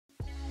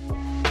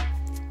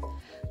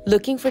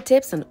Looking for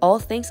tips on all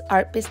things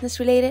art business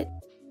related?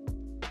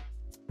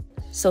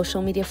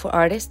 Social media for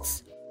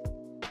artists?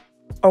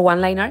 Or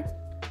one-line art?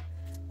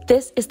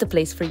 This is the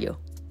place for you.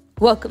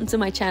 Welcome to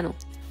my channel.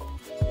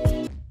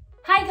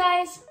 Hi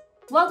guys!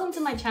 Welcome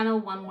to my channel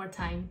one more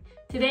time.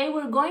 Today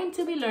we're going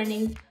to be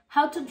learning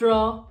how to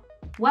draw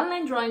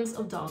one-line drawings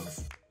of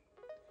dogs.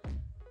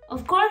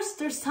 Of course,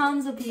 there's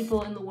tons of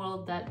people in the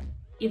world that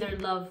either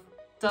love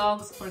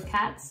dogs or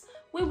cats.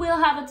 We will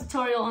have a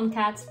tutorial on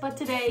cats, but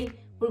today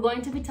we're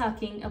going to be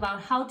talking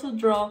about how to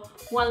draw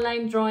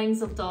one-line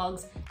drawings of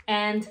dogs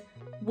and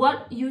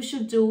what you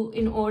should do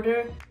in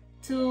order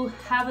to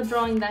have a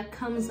drawing that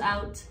comes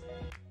out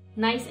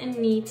nice and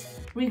neat,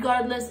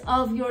 regardless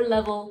of your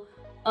level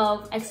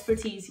of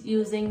expertise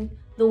using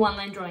the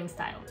one-line drawing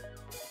style.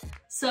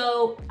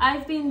 So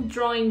I've been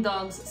drawing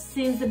dogs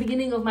since the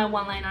beginning of my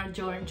one-line art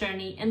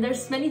journey, and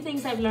there's many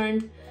things I've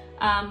learned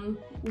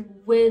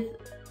with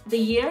the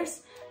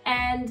years.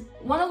 And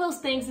one of those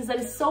things is that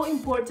it's so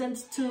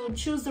important to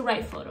choose the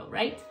right photo,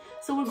 right?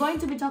 So we're going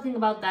to be talking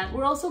about that.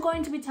 We're also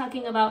going to be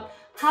talking about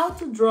how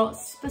to draw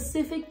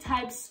specific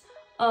types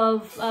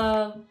of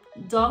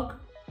dog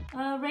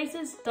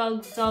races,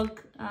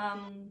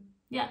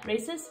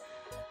 races.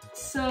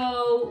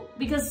 So,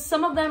 because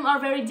some of them are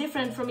very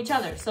different from each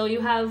other. So you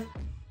have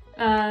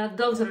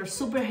dogs that are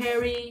super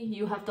hairy,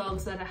 you have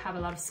dogs that have a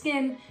lot of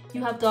skin,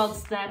 you have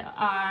dogs that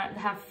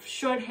have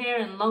short hair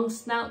and long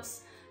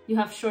snouts, you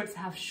have shorts that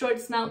have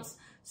short snouts.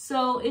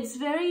 So it's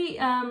very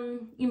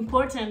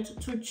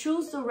important to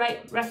choose the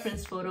right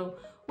reference photo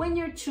when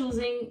you're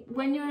choosing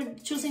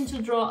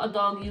to draw a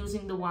dog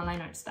using the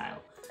one-line art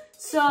style.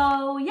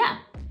 So yeah,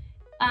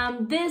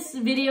 this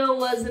video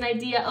was an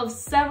idea of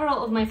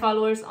several of my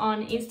followers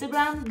on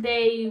Instagram.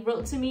 They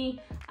wrote to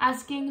me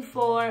asking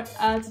for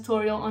a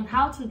tutorial on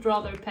how to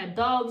draw their pet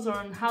dogs, or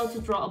on how to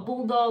draw a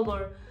bulldog,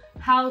 or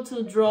how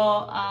to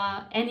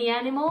draw any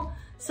animal.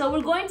 So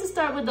we're going to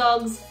start with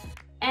dogs,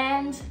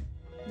 and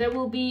there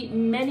will be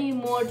many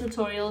more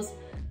tutorials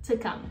to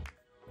come.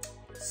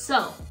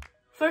 So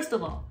first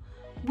of all,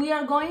 we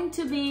are going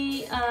to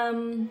be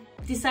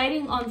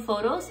deciding on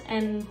photos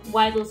and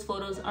why those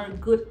photos are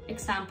good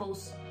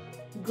examples,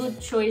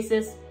 good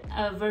choices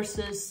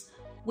versus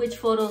which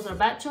photos are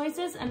bad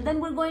choices. And then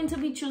we're going to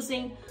be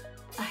choosing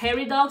a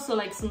hairy dog, so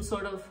like some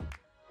sort of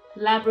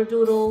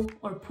Labradoodle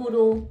or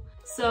Poodle.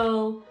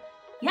 So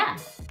yeah,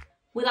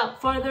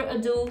 without further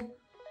ado,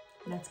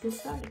 let's get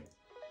started.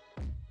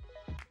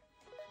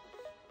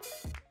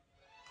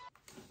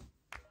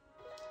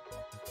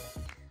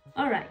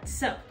 All right,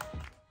 so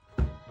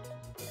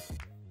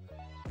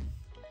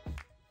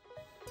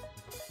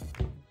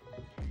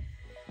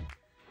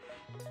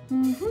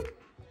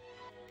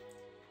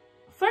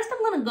first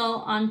I'm gonna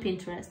go on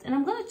Pinterest and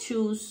I'm gonna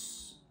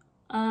choose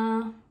Labradoodle,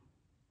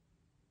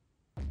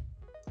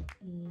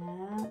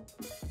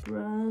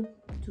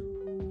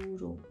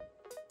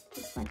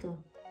 just like a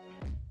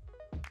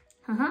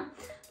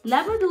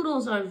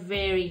Labradoodles are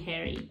very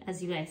hairy,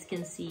 as you guys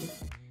can see.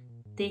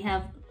 They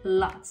have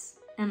lots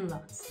and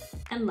lots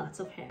and lots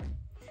of hair.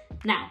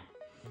 Now,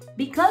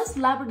 because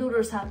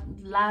Labradoodles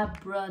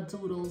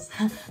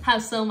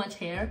have so much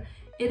hair,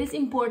 it is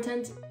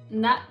important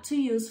not to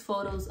use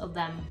photos of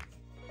them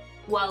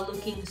while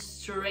looking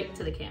straight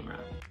to the camera.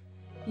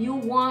 You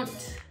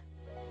want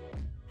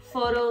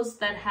photos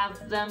that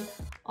have them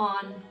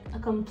on a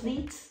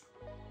complete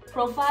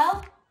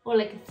profile or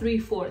like a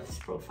 3/4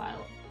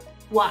 profile.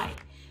 Why?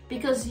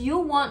 Because you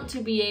want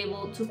to be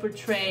able to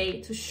portray,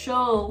 to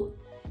show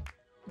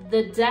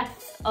the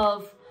depth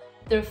of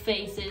their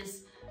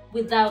faces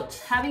without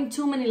having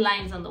too many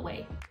lines on the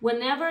way.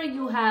 Whenever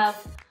you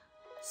have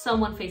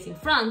someone facing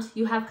front,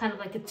 you have kind of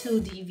like a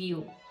 2D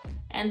view,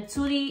 and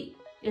 2D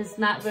is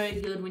not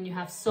very good when you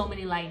have so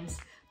many lines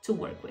to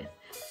work with.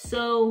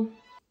 So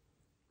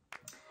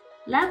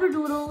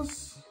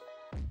Labradoodles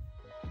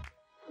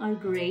are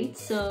great.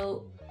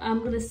 So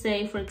I'm gonna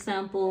say, for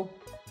example,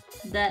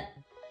 that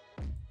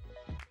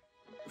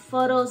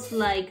photos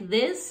like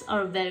this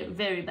are very,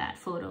 very bad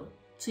photo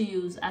to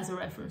use as a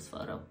reference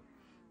photo.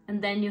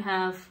 And then you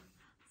have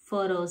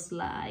photos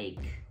like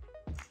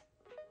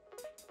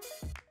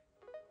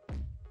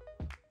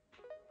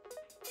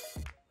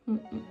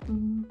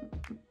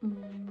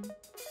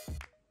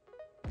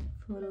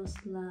photos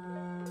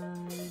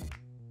like,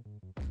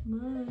 come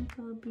on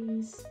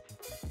puppies,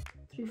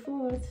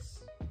 3/4.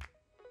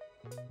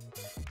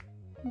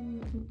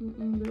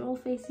 They're all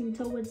facing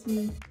towards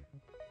me.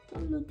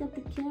 Don't look at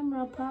the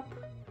camera, pup.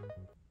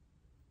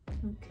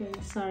 Okay,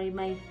 sorry,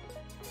 my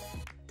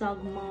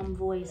dog mom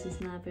voice is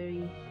not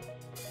very...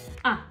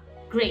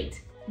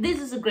 Great. This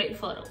is a great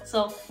photo.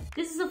 So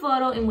this is a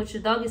photo in which the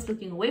dog is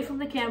looking away from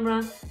the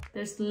camera.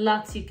 There's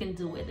lots you can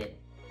do with it.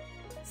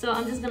 So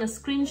I'm just gonna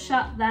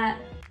screenshot that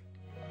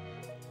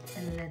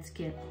and let's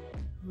get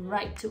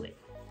right to it.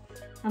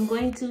 I'm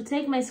going to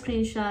take my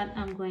screenshot.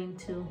 I'm going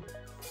to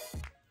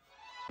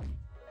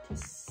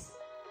just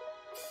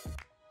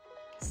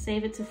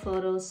save it to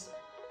photos.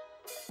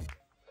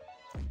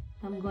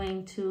 I'm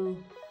going to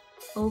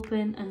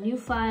open a new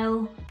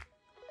file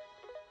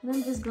And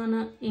I'm just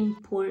gonna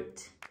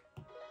import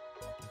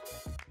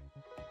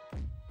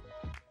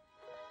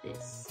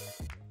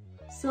this.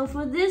 So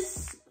for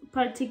this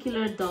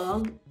particular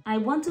dog, I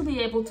want to be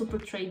able to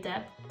portray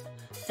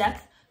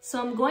depth. So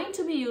I'm going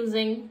to be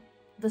using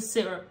the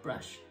syrup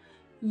brush.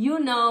 You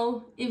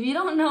know, if you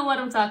don't know what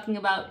I'm talking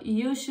about,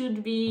 you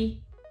should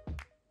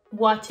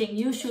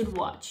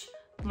watch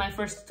my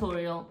first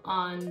tutorial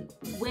on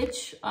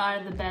which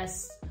are the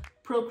best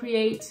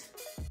Procreate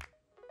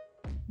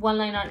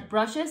one-line art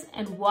brushes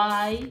and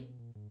why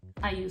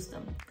I use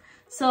them.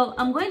 So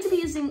I'm going to be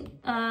using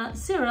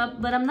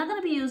syrup, but I'm not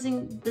going to be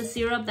using the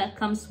syrup that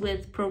comes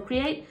with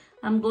Procreate.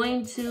 I'm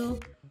going to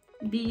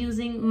be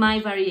using my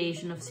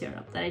variation of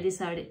syrup that I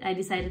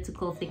decided to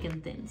call Thick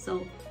and Thin.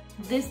 So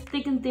this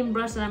Thick and Thin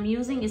brush that I'm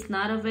using is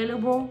not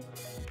available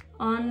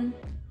on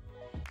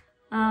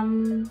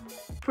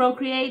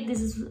Procreate.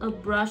 This is a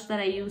brush that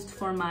I used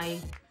for my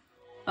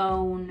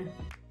own,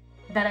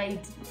 that I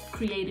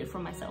created for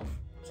myself,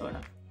 sort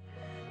of.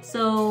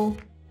 So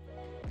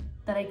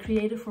that I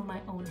created for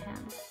my own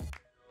hand.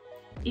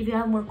 If you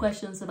have more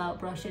questions about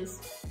brushes,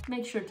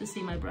 make sure to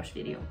see my brush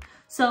video.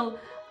 So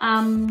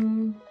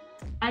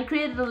I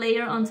created a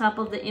layer on top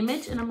of the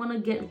image and I'm gonna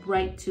get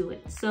right to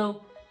it.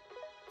 So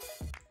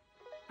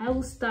I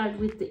will start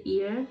with the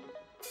ear.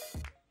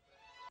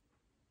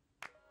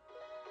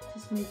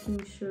 Just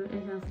making sure I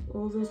have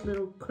all those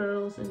little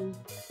curls and...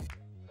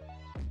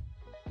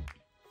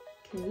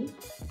 Okay,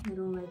 I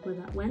don't like where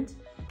that went.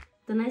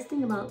 The nice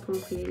thing about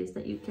Procreate is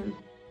that you can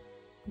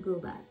go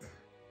back.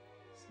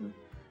 So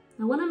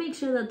I want to make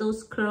sure that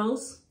those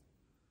curls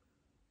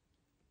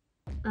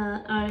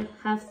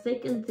have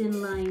thick and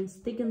thin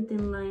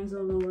lines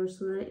all over,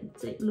 so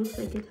that it looks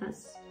like it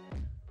has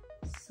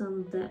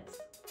some depth.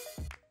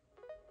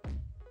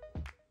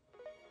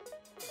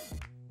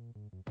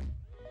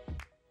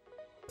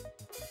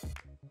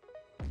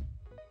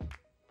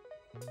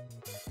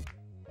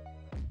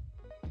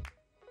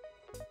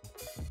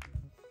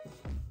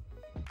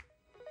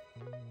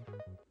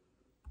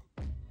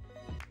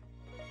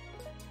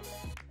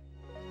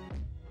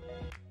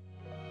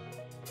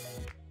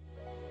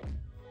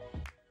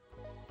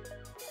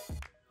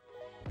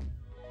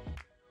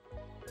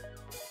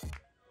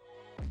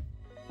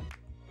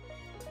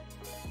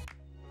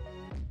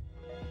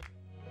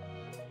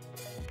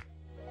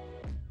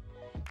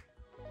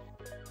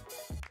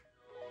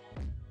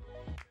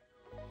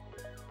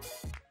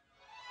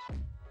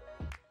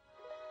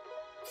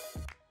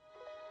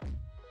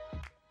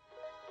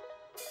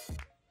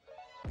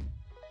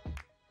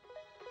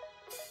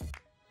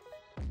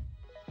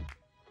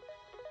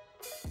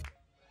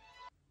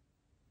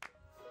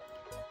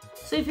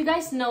 So if you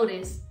guys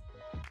notice,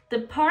 the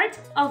part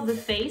of the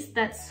face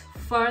that's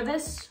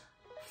farthest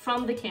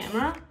from the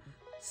camera,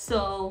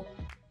 so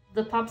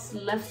the pup's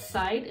left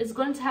side, is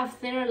going to have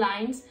thinner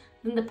lines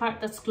than the part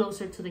that's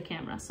closer to the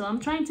camera. So I'm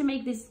trying to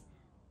make these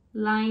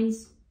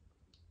lines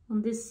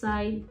on this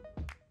side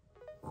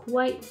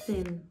quite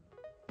thin.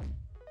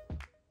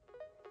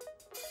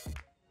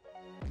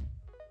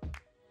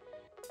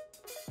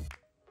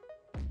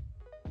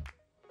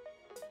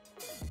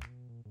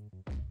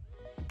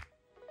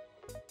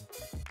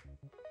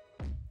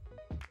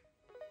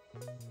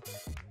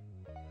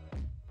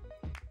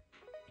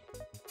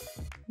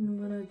 I'm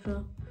gonna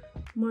draw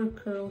more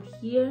curl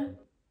here.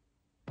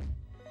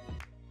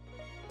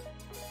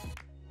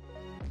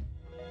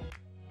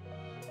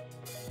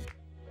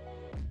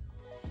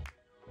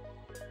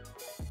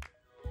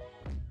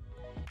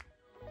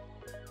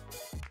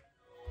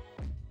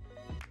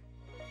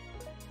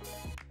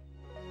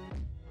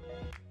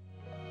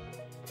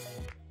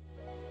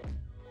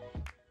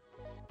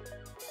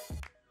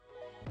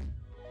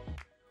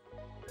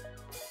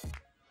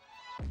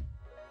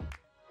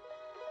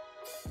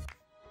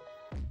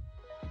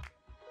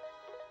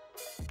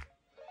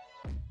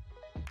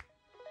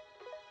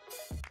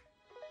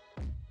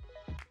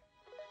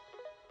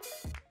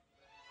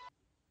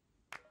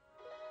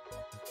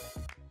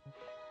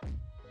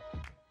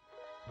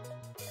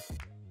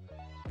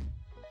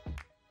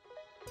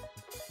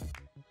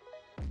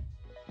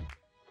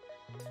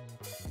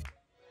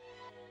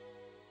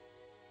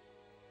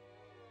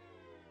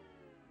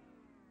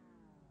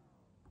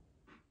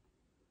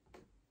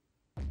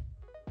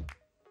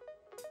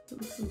 It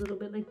looks a little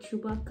bit like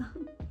Chewbacca.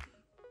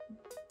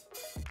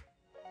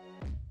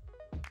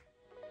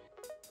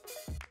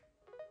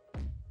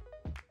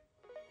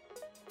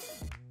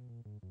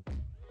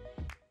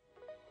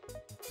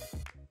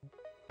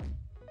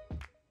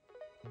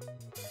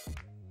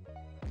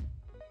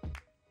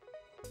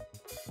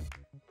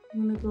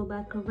 I'm gonna go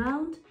back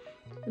around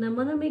and I'm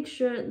gonna make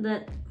sure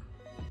that...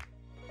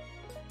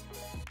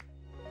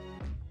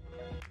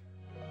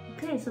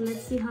 Okay, so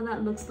let's see how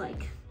that looks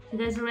like. You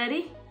guys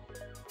ready?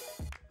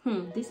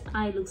 This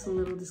eye looks a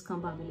little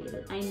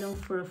discombobulated. I know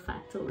for a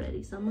fact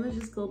already, so I'm gonna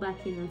just go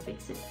back in and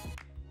fix it.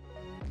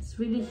 It's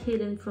really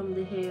hidden from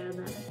the hair,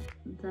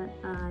 that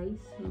eye,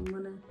 so I'm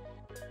gonna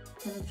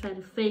kind of try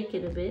to fake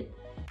it a bit.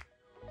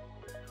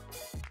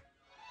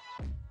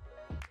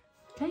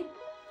 Okay,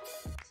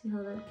 see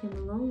how that came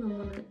along. I'm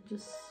gonna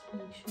just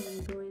make sure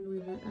we go in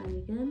with that eye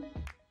again.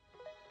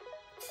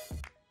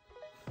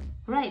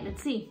 All right,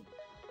 let's see.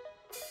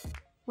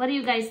 What do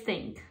you guys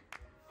think?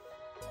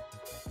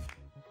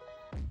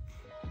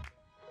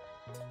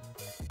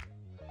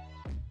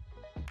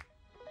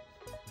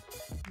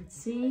 Let's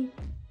see.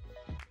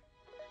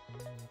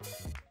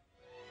 Let's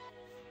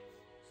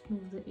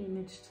move the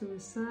image to the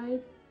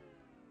side.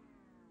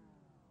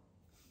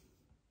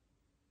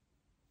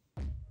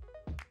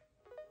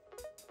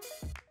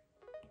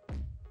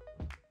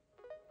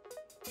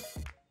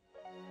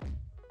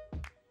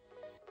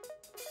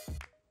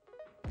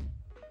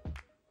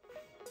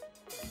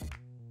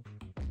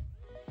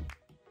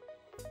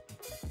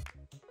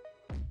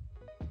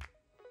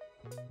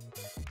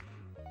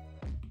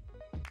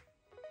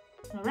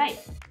 All right.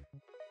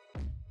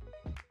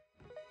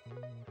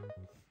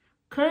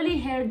 Curly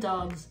haired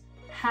dogs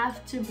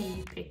have to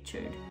be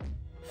pictured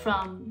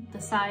from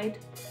the side,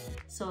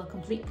 so a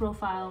complete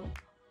profile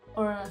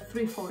or a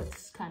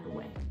 3/4 kind of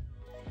way.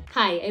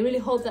 Hi, I really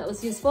hope that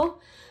was useful.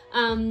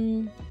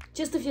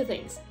 Just a few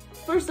things.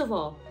 First of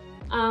all,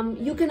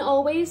 you can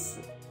always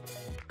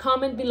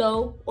comment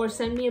below or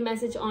send me a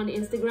message on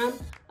Instagram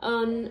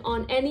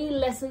on any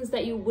lessons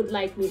that you would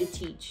like me to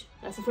teach.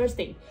 That's the first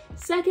thing.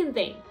 Second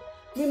thing,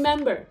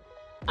 remember,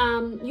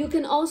 you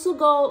can also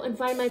go and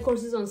find my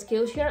courses on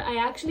Skillshare. I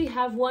actually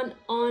have one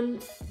on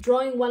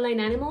drawing one-line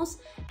animals,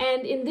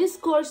 and in this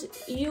course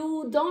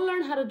you don't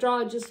learn how to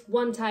draw just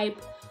one type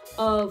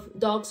of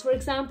dogs, for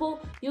example.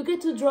 You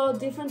get to draw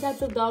different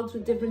types of dogs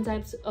with different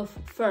types of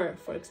fur,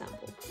 for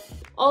example.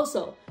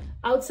 Also,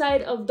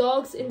 outside of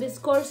dogs in this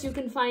course, you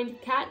can find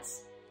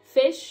cats,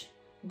 fish,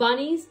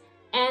 bunnies,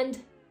 and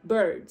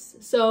birds.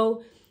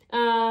 So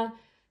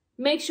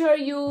make sure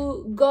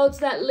you go to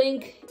that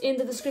link in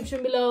the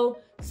description below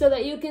so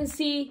that you can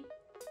see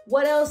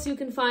what else you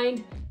can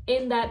find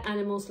in that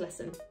animals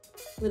lesson.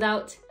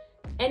 Without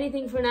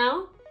anything for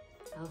now,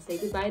 I'll say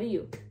goodbye to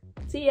you.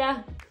 See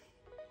ya!